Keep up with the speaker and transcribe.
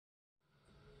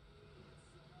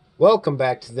Welcome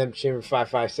back to the Empty Chamber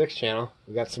 556 channel.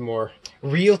 We got some more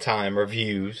real-time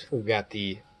reviews. We've got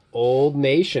the Old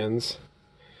Nations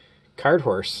Card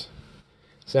Horse.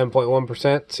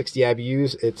 7.1%, 60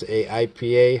 IBUs. It's a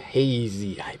IPA,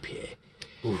 hazy IPA.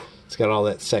 Ooh. It's got all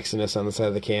that sexiness on the side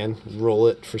of the can. Roll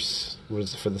it for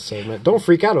the sediment. Don't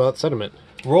freak out about sediment.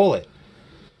 Roll it.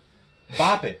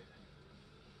 Bop it.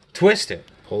 Twist it.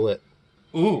 Pull it.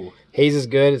 Ooh. Haze is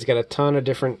good. It's got a ton of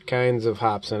different kinds of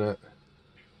hops in it.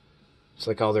 Just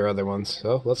like all their other ones.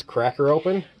 So let's crack her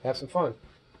open. Have some fun.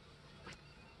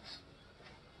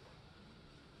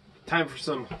 Time for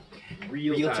some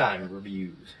real-time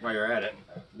reviews. While you're at it.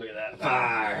 Look at that.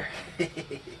 Fire.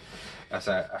 I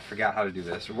forgot how to do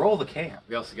this. Roll the can.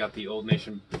 We also got the Old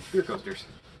Nation beer coasters.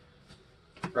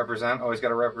 Represent. Always got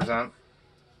to represent.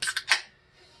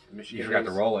 Michigan you forgot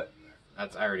to roll it.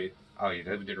 That's I already. Oh, you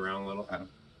did? We did around a little.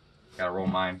 Got to roll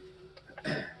mine.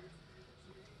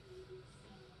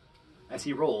 As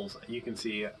he rolls, you can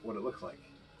see what it looks like.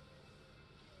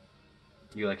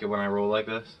 You like it when I roll like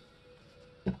this?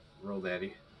 Roll,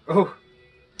 Daddy. Oh.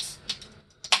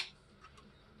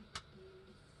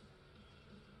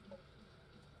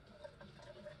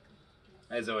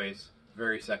 As always,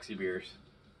 very sexy beers.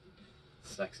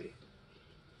 Sexy.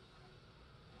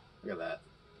 Look at that.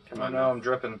 Come on, no, I'm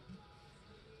dripping.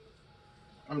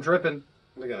 I'm dripping.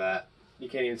 Look at that. You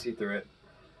can't even see through it.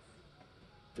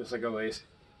 Just like always.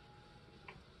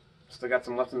 Still got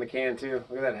some left in the can too.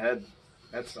 Look at that head.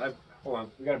 Hold on.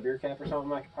 We got a beer cap or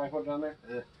something? I could probably put it on there.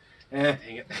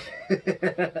 Dang it.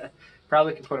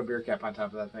 Probably could put a beer cap on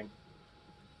top of that thing.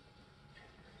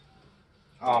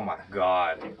 Oh my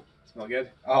God. Smell good?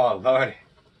 Oh Lord.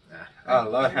 Oh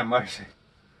Lord have mercy.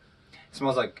 It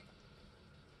smells like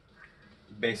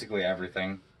basically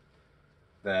everything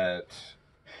that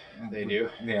they do.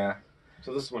 Yeah.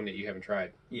 So this is one that you haven't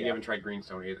tried. Yeah. You haven't tried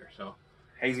Greenstone either, so.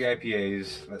 Hazy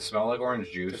IPAs that smell like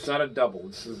orange juice. It's not a double.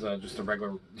 This is just a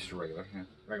regular. Just a regular. Yeah.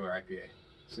 Regular IPA.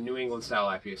 It's a New England style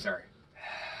IPA. Sorry.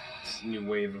 It's a new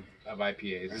wave of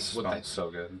IPAs. This smells so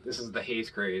good. This is the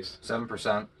haze craze.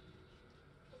 7%.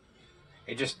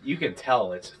 It just, you can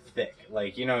tell it's thick.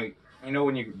 Like, you know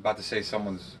when you're about to say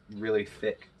someone's really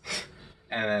thick,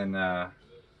 and then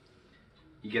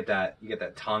you get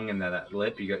that tongue and that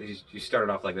lip. You start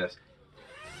it off like this,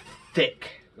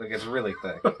 thick. Like, it's really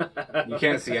thick. You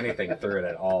can't see anything through it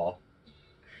at all.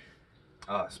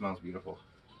 Oh, it smells beautiful.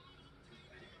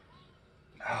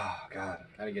 Oh God.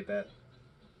 How to get that?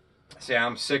 See,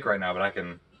 I'm sick right now, but I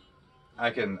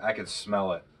can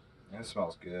smell it. It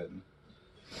smells good.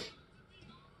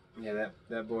 Yeah,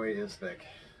 that boy is thick.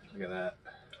 Look at that.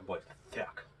 That boy's thick.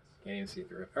 Can't even see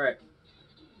through it. All right.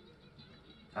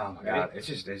 Oh my God. It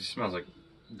just smells like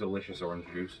delicious orange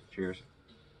juice. Cheers.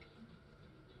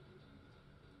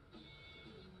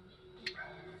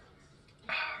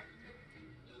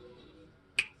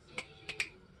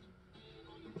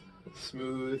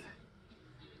 Smooth,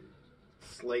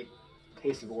 slight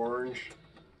taste of orange.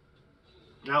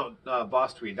 Now,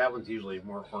 Boss Tweed, that one's usually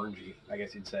more orangey, I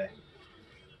guess you'd say.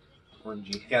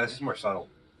 Orangey. Yeah, this is more subtle.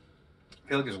 I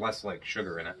feel like there's less like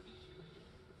sugar in it.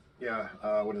 Yeah,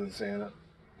 what does it say in it?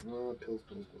 Pills,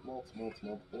 malts,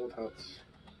 hops.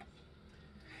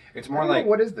 It's more like...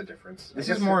 What is the difference? This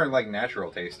is more like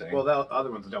natural tasting. Well, the other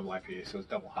one's a double IPA, so it's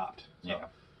double hopped. So. Yeah.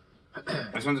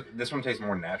 This one tastes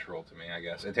more natural to me, I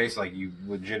guess. It tastes like you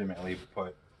legitimately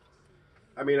put.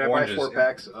 I mean, I buy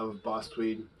 4-packs of Boss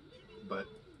Tweed, but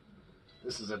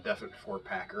this is a definite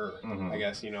 4-packer. I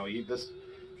guess this.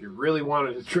 If you really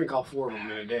wanted to drink all 4 of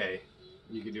them in a day,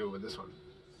 you could do it with this one.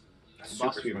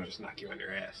 Boss Tweed will just knock you on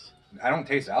your ass. I don't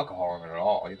taste alcohol in it at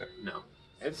all either. No,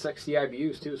 it's 60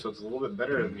 IBUs too, so it's a little bit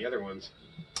better than the other ones.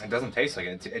 It doesn't taste like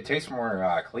it. It tastes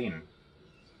more clean.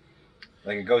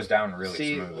 Like, it goes down really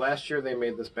smooth. See, last year they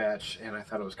made this batch, and I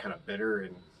thought it was kind of bitter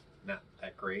and not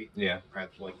that great. Yeah.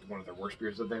 Perhaps like one of the worst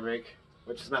beers that they make,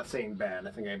 which is not saying bad.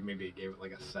 I think I maybe gave it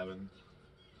like a 7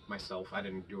 myself. I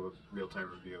didn't do a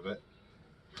real-time review of it.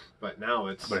 But now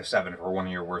it's... But a 7 for one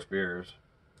of your worst beers.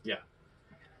 Yeah.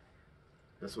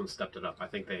 This one stepped it up. I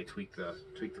think they tweaked the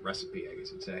recipe, I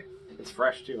guess you'd say. It's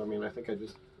fresh, too. I mean, I think I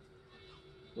just...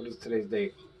 What is today's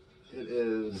date? It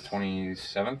is... The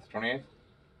 27th? 28th?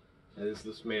 This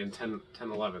was made in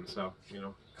 10/11, so a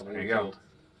couple there you years go. old.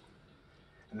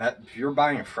 And that, if you're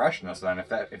buying freshness, then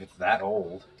if it's that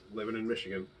old, Living in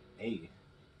Michigan, hey,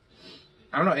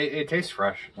 I don't know. It tastes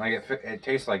fresh. Like it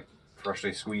tastes like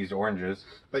freshly squeezed oranges.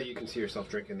 But you can see yourself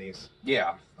drinking these.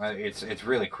 Yeah, it's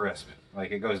really crisp.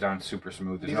 Like, it goes down super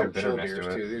smooth. There's These no are chill bitterness beers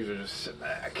to it. too. These are just sit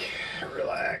back,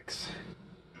 relax.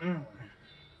 We're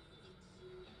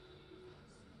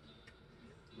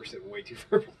sitting way too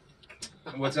far.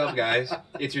 What's up, guys?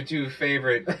 It's your two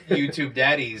favorite YouTube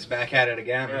daddies back at it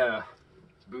again. Yeah.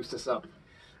 Boost us up.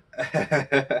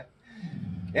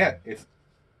 Yeah,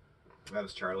 That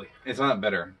was Charlie. it's not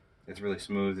bitter. It's really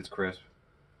smooth. It's crisp.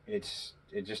 It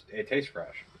tastes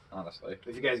fresh. Honestly.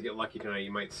 If you guys get lucky tonight,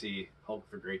 you might see Hulk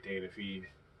the Great Dane if he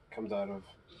comes out of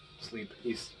sleep.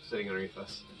 He's sitting underneath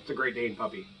us. It's a Great Dane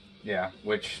puppy. Yeah,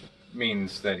 which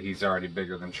means that he's already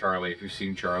bigger than Charlie. If you've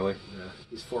seen Charlie. Yeah.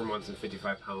 He's 4 months and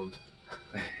 55 pounds.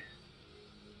 What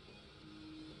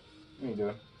are you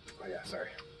doing? Oh yeah, sorry.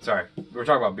 Sorry, we were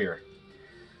talking about beer.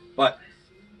 But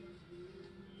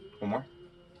one more.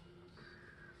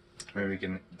 Maybe we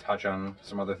can touch on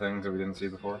some other things that we didn't see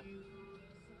before.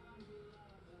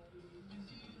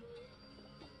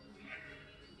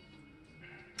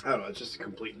 I don't know. It's just a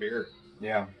complete beer.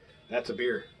 Yeah. That's a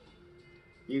beer.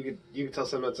 You could tell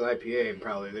someone it's an IPA and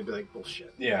probably they'd be like,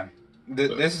 bullshit. Yeah.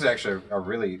 This is actually a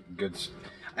really good.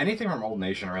 Anything from Old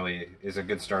Nation really is a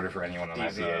good starter for anyone on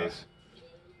These, IPAs.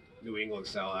 New England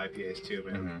style IPAs too,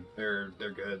 man. Mhm.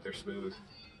 They're good. They're smooth.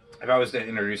 If I was to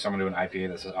introduce someone to an IPA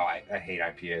that says, "Oh, I hate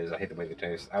IPAs. I hate the way they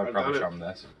taste," I would I've probably done show it. them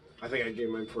this. I think I gave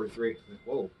mine 43. Like,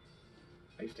 whoa.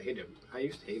 I used to hate them. I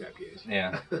used to hate IPAs.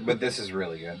 Yeah, but this is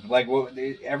really good. Like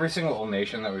every single Old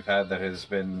Nation that we've had that has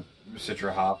been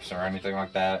Citra hops or anything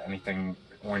like that, anything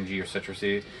orangey or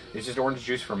citrusy, it's just orange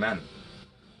juice for men.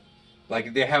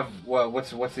 Like they have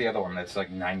what's the other one that's like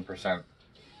 9%?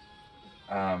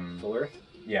 Full Earth?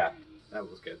 Yeah, That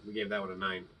was good. We gave that one a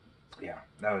 9. yeah,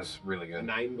 that was really A good.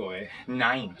 9 boy.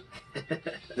 9.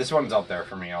 This one's up there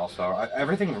for me also.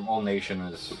 Everything from Old Nation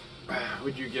is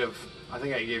Would you give... I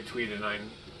think I gave Tweed a 9.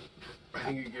 I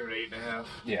think you give it 8.5.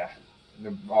 yeah.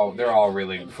 They're all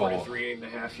really And full. 43,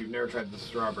 8.5. You've never tried the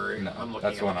strawberry. No, I'm looking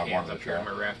that's at the one the I cans wanted up to here in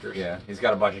try. my rafters. Yeah, he's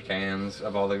got a bunch of cans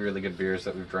of all the really good beers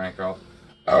that we've drank.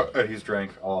 He's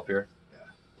drank all up here.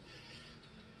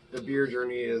 The beer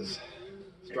journey is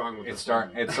strong with this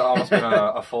one. It's almost been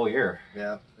a full year.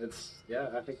 Yeah,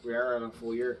 I think we are on a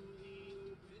full year.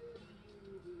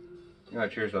 Yeah,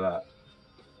 cheers to that.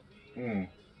 Mm.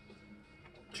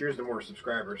 Cheers to more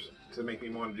subscribers to make me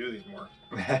want to do these more.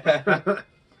 But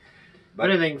But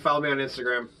anything, follow me on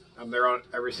Instagram. I'm there on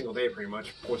every single day, pretty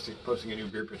much, posting a new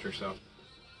beer picture. So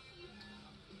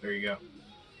there you go.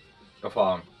 go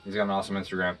follow him. He's got an awesome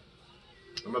Instagram.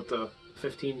 I'm up to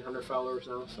 1,500 followers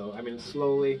now. So I mean, it's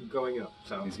slowly going up.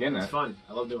 So He's getting it's it. fun.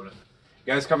 I love doing it.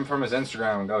 You guys come from his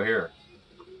Instagram and go here.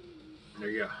 There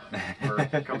you go. Or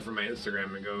come from my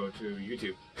Instagram and go to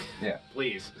YouTube. Yeah.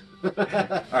 Please. All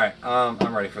right,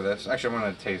 I'm ready for this. Actually, I'm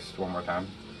gonna taste one more time.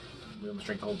 We almost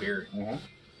drink the whole beer. Mm-hmm.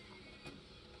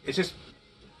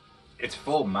 It's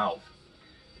full mouth.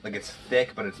 Like it's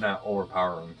thick, but it's not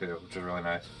overpowering too, which is really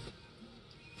nice.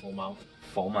 Full mouth.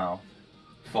 Full mouth.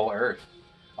 Full earth.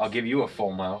 I'll give you a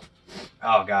full mouth.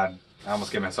 Oh god, I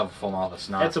almost gave myself a full mouth of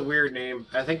snot. That's a weird name.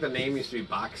 I think the name used to be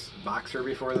Boxer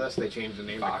before this. They changed the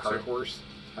name Boxer. to Cart Horse.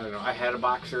 I don't know. I had a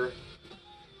Boxer.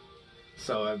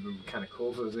 So it'd be kind of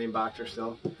cool if it was named Boxer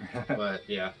still. But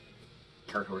yeah,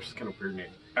 Cart Horse is kind of a weird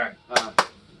name. Alright. I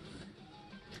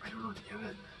don't know what to give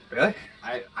it. Really?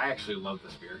 I actually love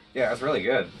this beer. Yeah, it's really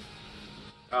good.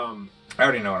 I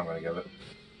already know what I'm going to give it.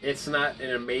 It's not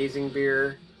an amazing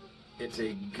beer. It's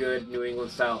a good New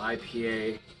England style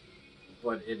IPA,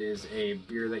 but it is a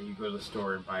beer that you go to the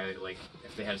store and buy. Like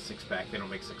if they had a 6-pack, they don't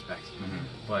make 6-packs,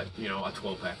 but you know, a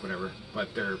 12-pack, whatever.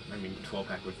 But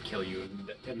 12-pack would kill you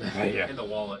in the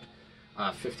wallet.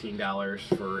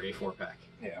 $15 for a 4-pack.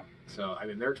 Yeah. So I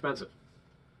mean, they're expensive.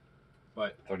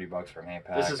 But $30 for an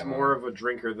 8-pack. this is more of a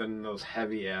drinker than those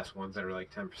heavy ass ones that are like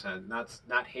 10%.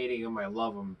 Not hating them, I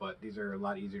love them, but these are a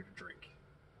lot easier to drink.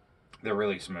 They're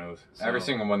really smooth. So- Every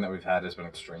single one that we've had has been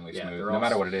extremely Yeah, smooth. they're No all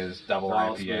matter what it is, double They're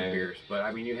all smooth IPA. beers, but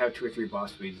I mean, you have 2 or 3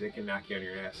 boss speeds, they can knock you on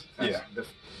your ass. Yeah.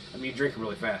 You drink them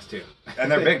really fast too.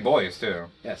 And they're big boys too.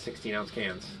 Yeah, 16-ounce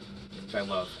cans, which I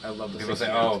love. I love the People say,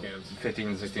 16-ounce cans.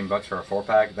 15 to $16 for a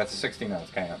 4-pack. That's a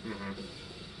 16-ounce can.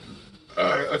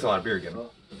 That's a lot of beer again.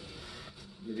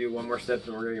 You do one more step,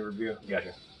 and we're gonna review.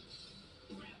 Gotcha.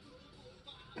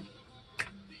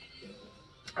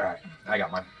 All right, I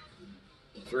got mine.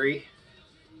 3,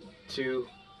 2,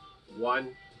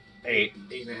 1, 8.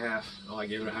 8.5. Oh, I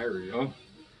gave it a higher review. Oh,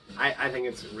 I think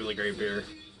it's a really great beer.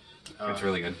 it's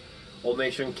really good. Old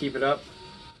Nation, keep it up.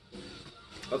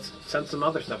 Let's send some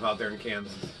other stuff out there in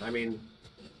cans. I mean,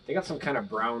 they got some kind of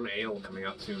brown ale coming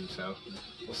out soon, so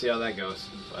we'll see how that goes.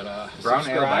 But Brown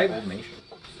Ale by subscribe, Old Nation.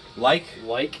 Like,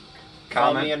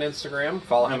 follow comment, me on Instagram.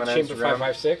 follow him on Instagram.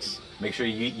 Chamber556. Make sure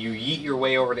you yeet your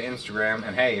way over to Instagram.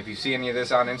 And hey, if you see any of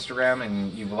this on Instagram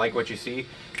and you like what you see,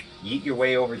 yeet your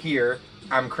way over here.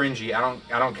 I'm cringy.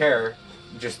 I don't care.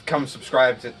 just come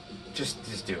subscribe to.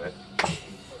 Just do it.